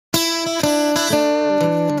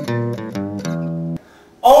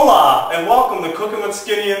Hola, and welcome to Cooking with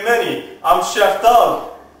Skinny and Minnie. I'm Chef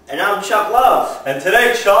Doug. And I'm Chuck Love. And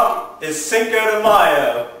today, Chuck, is Cinco de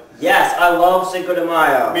Mayo. Yes, I love Cinco de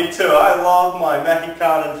Mayo. Me too. I love my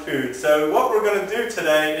Mexican food. So what we're going to do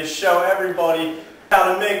today is show everybody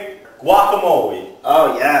how to make guacamole.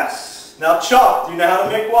 Oh, yes. Now, Chuck, do you know how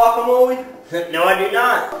to make guacamole? No, I do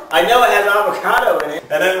not. I know it has avocado in it.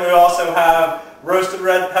 And then we also have roasted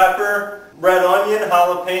red pepper, red onion,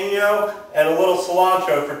 jalapeno, and a little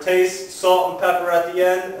cilantro for taste, salt and pepper at the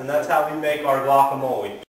end, and that's how we make our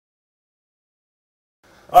guacamole.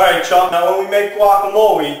 Alright, Chuck, now when we make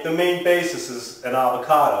guacamole, the main basis is an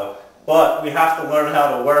avocado, but we have to learn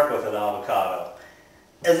how to work with an avocado.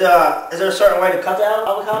 Is there a certain way to cut the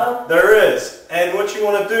avocado? There is, and what you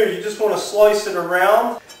want to do, you just want to slice it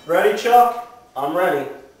around. Ready, Chuck? I'm ready.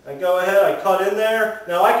 I go ahead, I cut in there.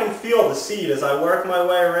 Now I can feel the seed as I work my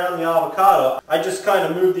way around the avocado. I just kind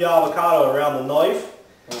of move the avocado around the knife,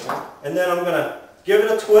 and then I'm going to give it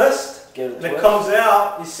a twist. It comes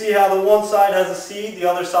out. You see how the one side has a seed, the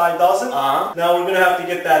other side doesn't? Now we're going to have to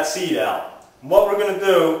get that seed out. And what we're going to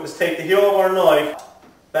do is take the heel of our knife,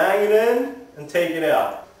 bang it in, and take it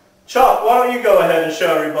out. Chuck, why don't you go ahead and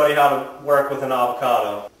show everybody how to work with an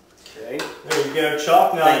avocado. Okay. There you go,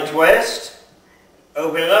 Chuck. Now you twist.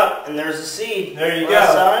 Open it up, and there's the seed. There you go.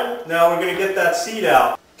 Side. Now we're going to get that seed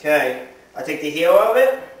out. Okay, I take the heel of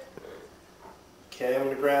it. Okay, I'm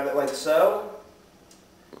going to grab it like so.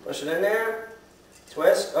 Push it in there.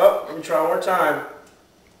 Twist. Oh, let me try one more time.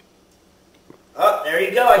 Oh, there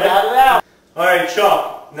you go. I got it out. Alright,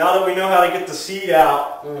 Chuck. Now that we know how to get the seed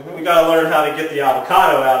out, we got to learn how to get the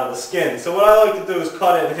avocado out of the skin. So what I like to do is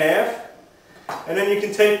cut it in half. And then you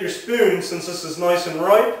can take your spoon, since this is nice and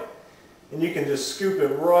ripe, and you can just scoop it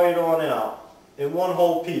right on out in one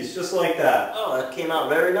whole piece, just like that. Oh, that came out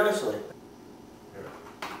very nicely.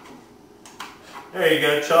 There you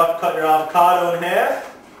go, Chuck. Cut your avocado in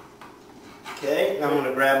half. Okay, now I'm going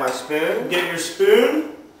to grab my spoon. Get your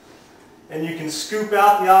spoon, and you can scoop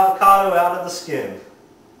out the avocado out of the skin.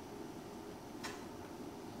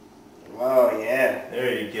 Oh, yeah.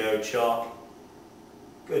 There you go, Chuck.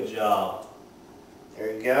 Good job.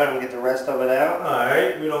 There you go, I'm going to get the rest of it out.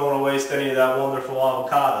 Alright, we don't want to waste any of that wonderful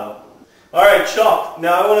avocado. Alright, Chuck,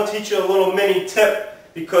 now I want to teach you a little mini tip,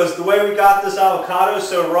 because the way we got this avocado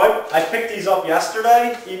so ripe, I picked these up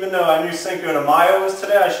yesterday, even though I knew Cinco de Mayo was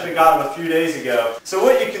today. I should have got them a few days ago. So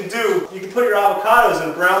what you can do, you can put your avocados in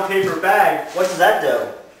a brown paper bag. What does that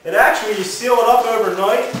do? It actually, you seal it up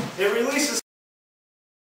overnight, it releases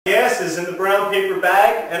gases in the brown paper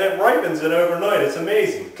bag, and it ripens it overnight. It's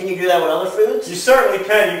amazing. Can you do that with other foods? You certainly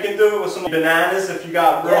can. You can do it with some bananas. If you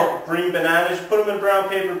got real green bananas, you put them in a brown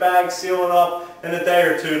paper bag, seal it up in a day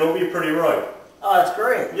or two. It'll be pretty ripe. Oh, that's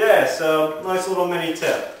great. Yeah, so nice little mini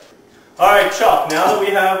tip. Alright, Chuck, now that we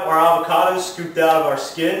have our avocados scooped out of our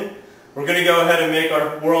skin, we're going to go ahead and make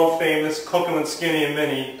our world famous Cooking with Skinny and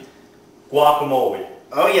Minnie guacamole.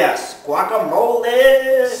 Oh yes,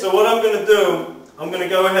 guacamole! So what I'm going to do, I'm going to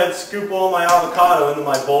go ahead and scoop all my avocado into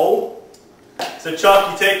my bowl. So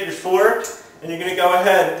Chuck, you take your fork and you're going to go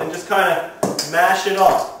ahead and just kind of mash it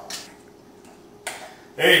up.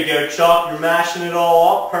 There you go, Chuck. You're mashing it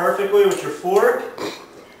all up perfectly with your fork.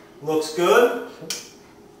 Looks good.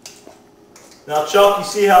 Now Chuck, you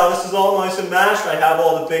see how this is all nice and mashed? I have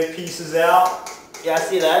all the big pieces out. Yeah, I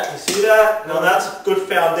see that. You see that? Now that's a good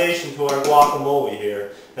foundation to our guacamole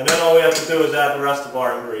here. And then all we have to do is add the rest of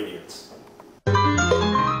our ingredients.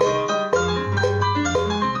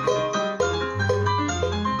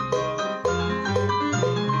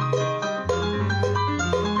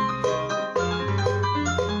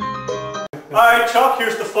 Alright, Chuck,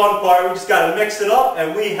 here's the fun part. We just got to mix it up,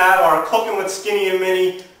 and we have our Cooking with Skinny and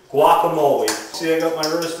Minnie guacamole. See, I got my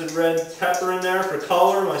roasted red pepper in there for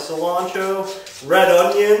color, my cilantro, red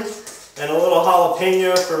onion, and a little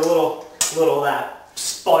jalapeno for a little that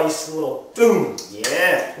spice, a little boom.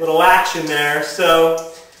 Yeah. Little action there.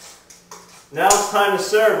 So, now it's time to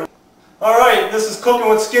serve. Alright, this is Cooking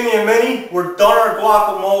with Skinny and Minnie. We're done our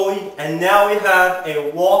guacamole, and now we have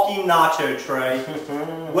a walking nacho tray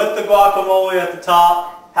with the guacamole at the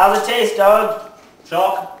top. How's it taste, Doug?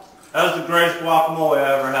 Chuck, that was the greatest guacamole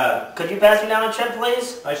I ever had. Could you pass me down a chip,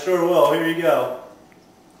 please? I sure will. Here you go.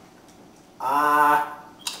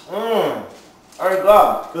 Very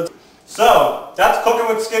good. So, that's Cooking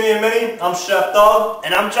with Skinny and Minnie. I'm Chef Doug.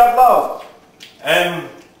 And I'm Chuck Love. And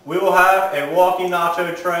we will have a walking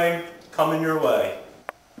nacho tray coming your way.